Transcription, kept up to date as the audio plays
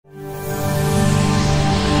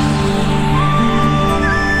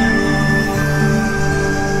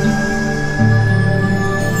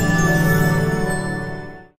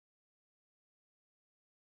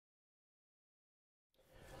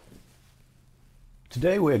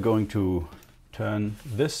Today we are going to turn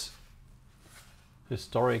this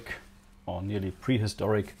historic or nearly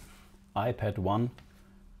prehistoric iPad 1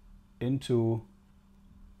 into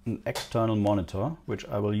an external monitor, which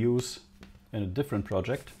I will use in a different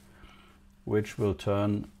project, which will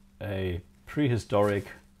turn a prehistoric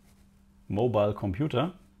mobile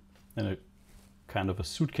computer in a kind of a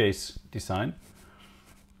suitcase design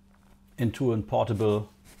into a portable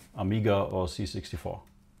Amiga or C64.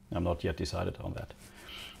 I'm not yet decided on that.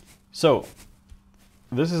 So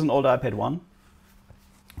this is an old iPad 1,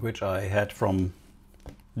 which I had from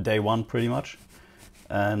day one pretty much,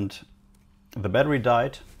 and the battery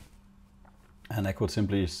died and I could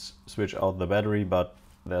simply switch out the battery, but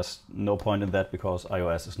there's no point in that because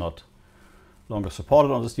iOS is not longer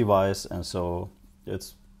supported on this device, and so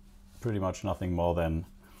it's pretty much nothing more than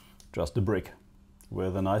just a brick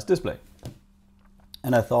with a nice display.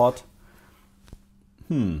 And I thought,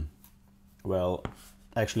 well,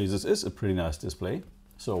 actually this is a pretty nice display,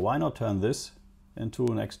 so why not turn this into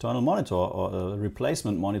an external monitor or a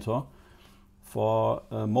replacement monitor for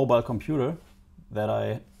a mobile computer that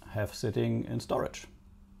I have sitting in storage.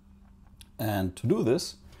 And to do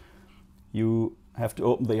this, you have to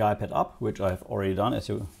open the iPad up, which I've already done. As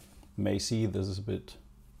you may see, this is a bit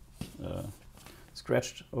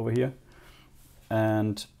scratched over here.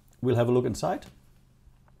 And we'll have a look inside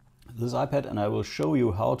this iPad, and I will show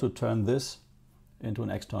you how to turn this into an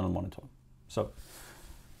external monitor. So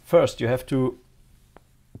first you have to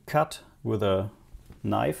cut with a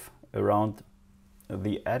knife around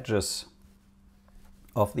the edges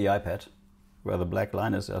of the iPad where the black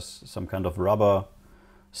line is. As some kind of rubber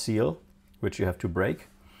seal which you have to break,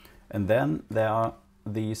 and then there are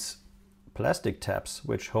these plastic tabs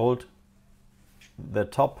which hold the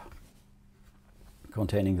top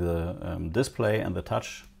containing the display and the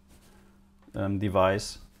touch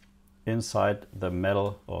device inside the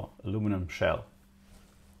metal or aluminum shell.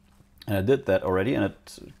 And I did that already, and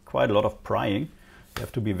it's quite a lot of prying. You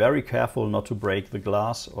have to be very careful not to break the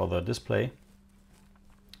glass or the display.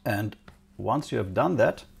 And once you have done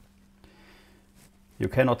that, you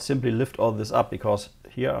cannot simply lift all this up, because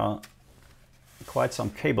here are quite some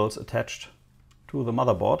cables attached to the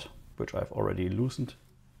motherboard, which I've already loosened.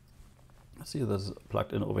 See, this is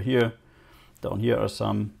plugged in over here. Down here are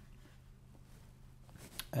some.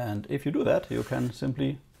 And if you do that, you can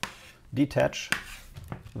simply detach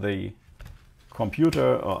the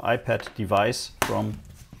computer or iPad device from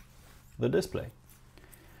the display.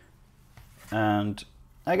 And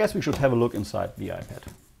I guess we should have a look inside the iPad.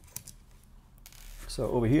 So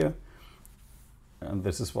over here, and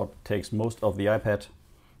this is what takes most of the iPad,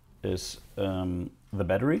 is the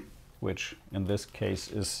battery, which in this case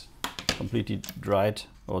is completely dried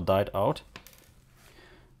or died out.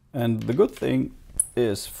 And the good thing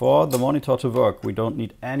is, for the monitor to work, we don't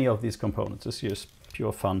need any of these components. This here is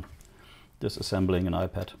pure fun, disassembling an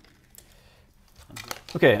iPad.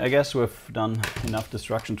 Okay, I guess we've done enough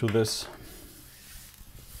destruction to this.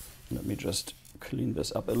 Let me just clean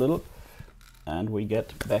this up a little, and we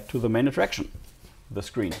get back to the main attraction, the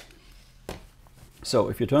screen. So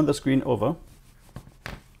if you turn the screen over,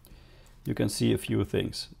 you can see a few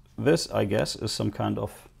things. This, I guess, is some kind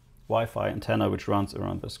of Wi-Fi antenna which runs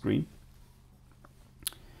around the screen.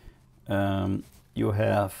 You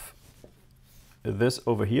have this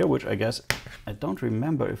over here, which I guess, I don't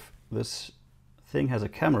remember if this thing has a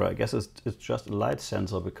camera. I guess it's just a light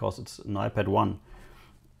sensor, because it's an iPad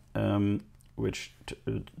 1, which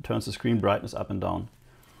turns the screen brightness up and down.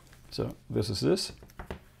 So this is this.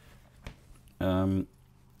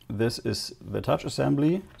 This is the touch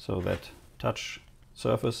assembly, so that touch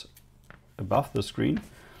surface above the screen.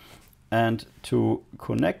 And to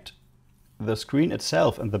connect the screen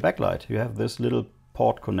itself and the backlight, you have this little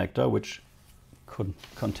port connector which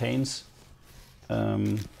contains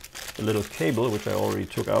a little cable, which I already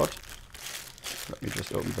took out. Let me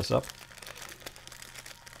just open this up.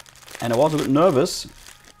 And I was a bit nervous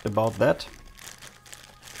about that,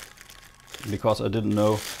 because I didn't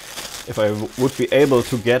know if I would be able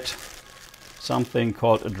to get something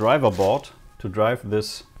called a driver board to drive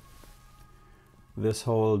this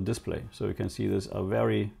whole display. So you can see these are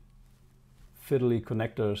very fiddly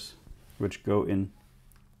connectors which go in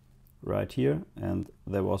right here, and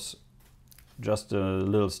there was just a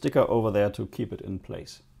little sticker over there to keep it in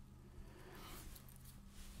place.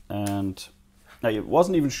 And I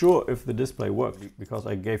wasn't even sure if the display worked, because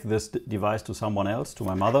I gave this device to someone else, to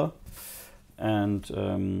my mother,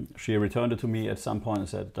 and she returned it to me at some point and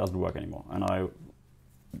said it doesn't work anymore. And I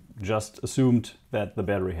just assumed that the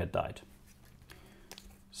battery had died.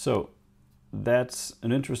 So that's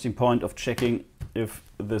an interesting point of checking if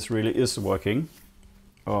this really is working,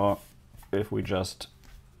 or if we just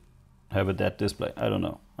have a dead display. I don't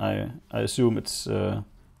know. I assume it's the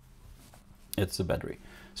battery.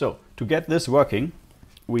 So to get this working,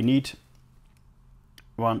 we need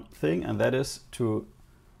one thing, and that is to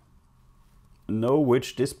know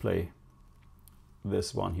which display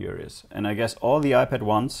this one here is. And I guess all the iPad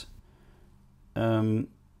ones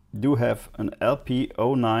do have an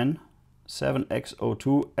LP097X02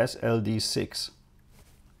 SLD6.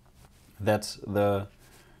 That's the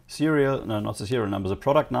serial, no, not the serial number, the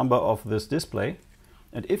product number of this display.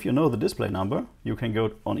 And if you know the display number, you can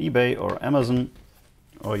go on eBay or Amazon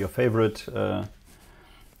or your favorite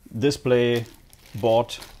display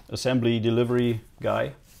board assembly delivery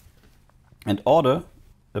guy and order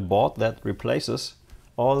a board that replaces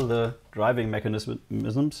all the driving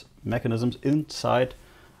mechanisms inside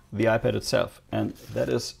the iPad itself. And that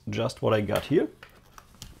is just what I got here.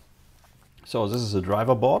 So this is a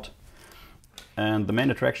driver board, and the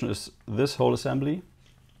main attraction is this whole assembly,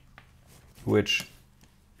 which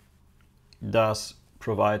does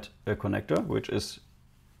provide a connector, which is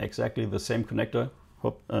exactly the same connector,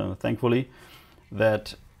 thankfully,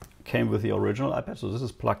 that came with the original iPad. So this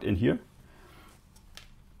is plugged in here.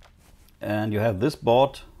 And you have this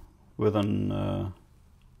board with an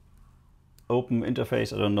open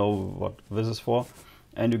interface. I don't know what this is for.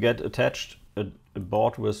 And you get attached a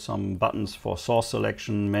board with some buttons for source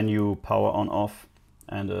selection, menu, power on off,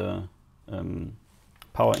 and a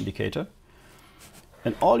power indicator.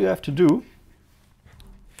 And all you have to do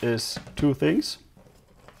is two things.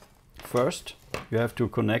 First, you have to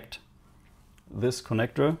connect this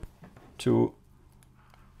connector to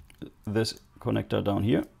this connector down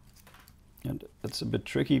here. And it's a bit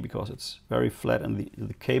tricky because it's very flat and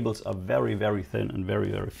the cables are very, very thin and very,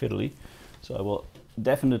 very fiddly. So I will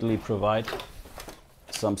definitely provide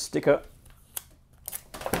some sticker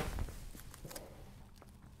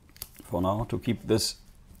for now to keep this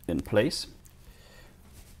in place.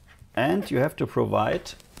 And you have to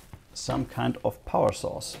provide some kind of power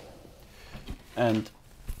source. And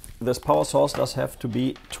this power source does have to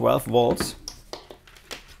be 12 volts.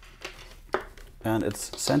 And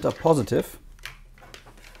it's center positive.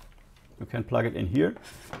 You can plug it in here,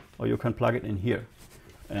 or you can plug it in here.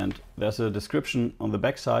 And there's a description on the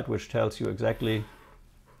back side which tells you exactly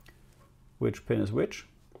which pin is which.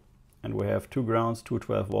 And we have two grounds, two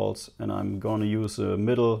 12 volts, and I'm going to use a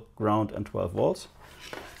middle ground and 12 volts.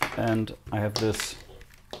 And I have this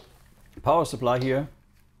power supply here,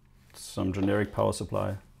 some generic power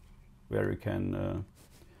supply where you can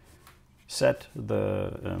set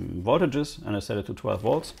the voltages, and I set it to 12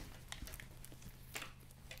 volts.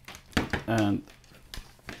 And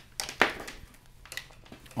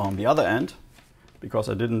on the other end, because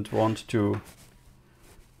I didn't want to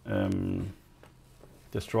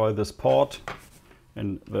destroy this port,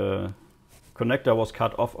 and the connector was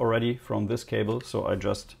cut off already from this cable, so I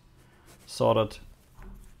just soldered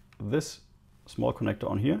this small connector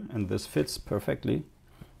on here, and this fits perfectly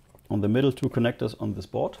on the middle two connectors on this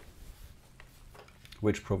board,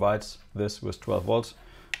 which provides this with 12 volts.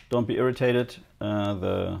 Don't be irritated,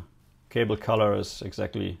 the cable color is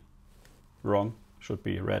exactly wrong. Should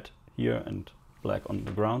be red here and black on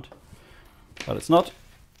the ground, but it's not.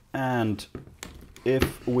 And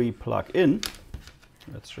if we plug in,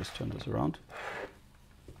 let's just turn this around,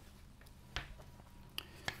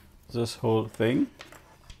 this whole thing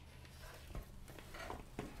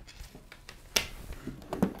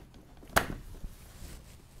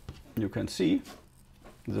you can see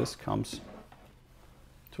this comes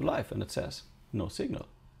to life and it says no signal,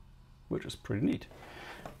 which is pretty neat.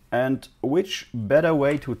 And which better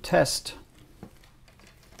way to test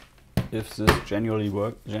if this genuinely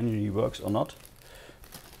works or not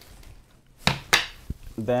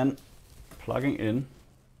than plugging in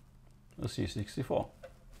a C64,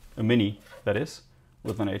 a mini that is,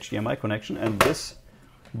 with an HDMI connection. And this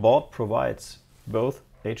board provides both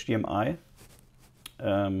HDMI,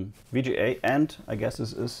 VGA, and I guess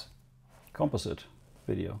this is composite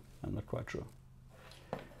video. I'm not quite sure.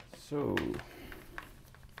 So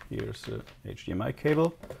here's the HDMI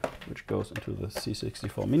cable, which goes into the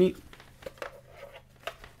C64 Mini.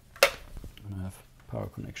 And I have power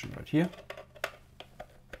connection right here,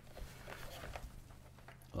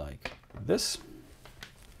 like this.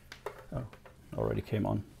 Oh, already came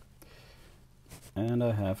on. And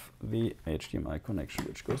I have the HDMI connection,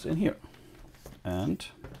 which goes in here. And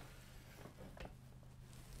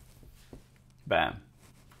bam!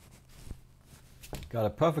 Got a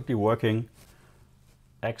perfectly working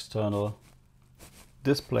external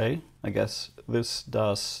display. I guess this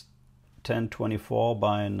does 1024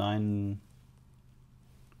 by 960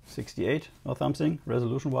 68 or something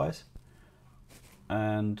resolution wise.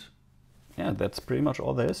 And yeah, that's pretty much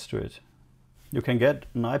all there is to it. You can get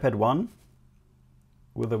an iPad 1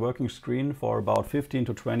 with a working screen for about $15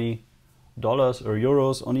 to $20 or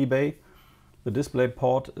euros on eBay. The display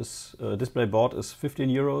board is 15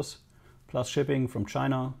 euros plus shipping from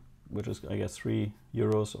China, which is I guess 3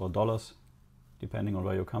 euros or dollars, depending on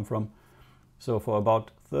where you come from. So for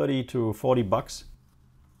about 30 to 40 bucks,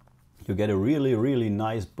 you get a really, really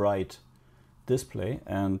nice bright display.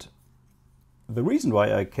 And the reason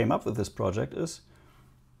why I came up with this project is,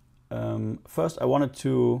 first I wanted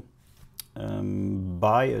to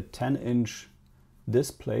buy a 10-inch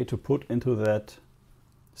display to put into that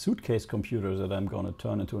suitcase computer that I'm going to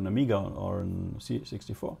turn into an Amiga or an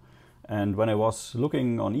C64. And when I was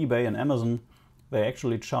looking on eBay and Amazon, they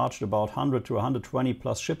actually charged about 100 to 120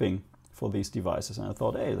 plus shipping for these devices. And I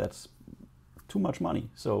thought, hey, that's too much money.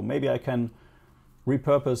 So maybe I can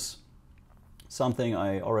repurpose something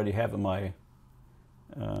I already have in my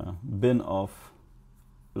bin of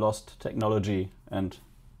lost technology, and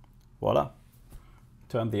voila,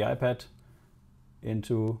 turn the iPad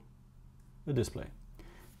into a display.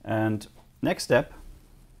 And next step,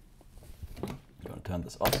 I'm going to turn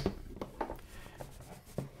this off,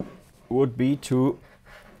 would be to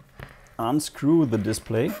unscrew the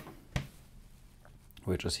display,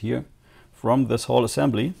 which is here, from this whole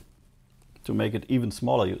assembly to make it even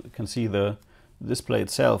smaller. You can see the display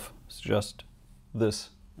itself is just this,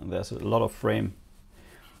 and there's a lot of frame.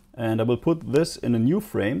 And I will put this in a new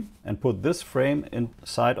frame and put this frame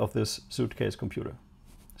inside of this suitcase computer.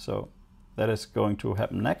 So that is going to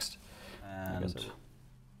happen next. And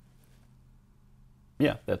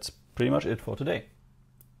yeah, that's pretty much it for today.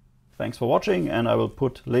 Thanks for watching, and I will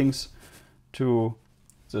put links to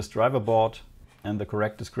this driver board and the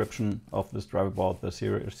correct description of this driver board,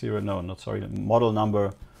 the model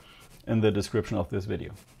number, in the description of this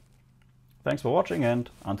video. Thanks for watching, and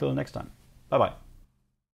until next time. Bye-bye.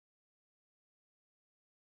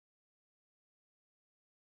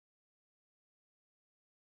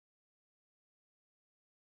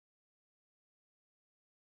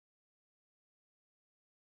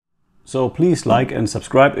 So please like and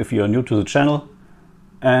subscribe if you are new to the channel,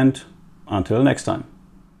 and until next time.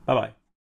 Bye bye.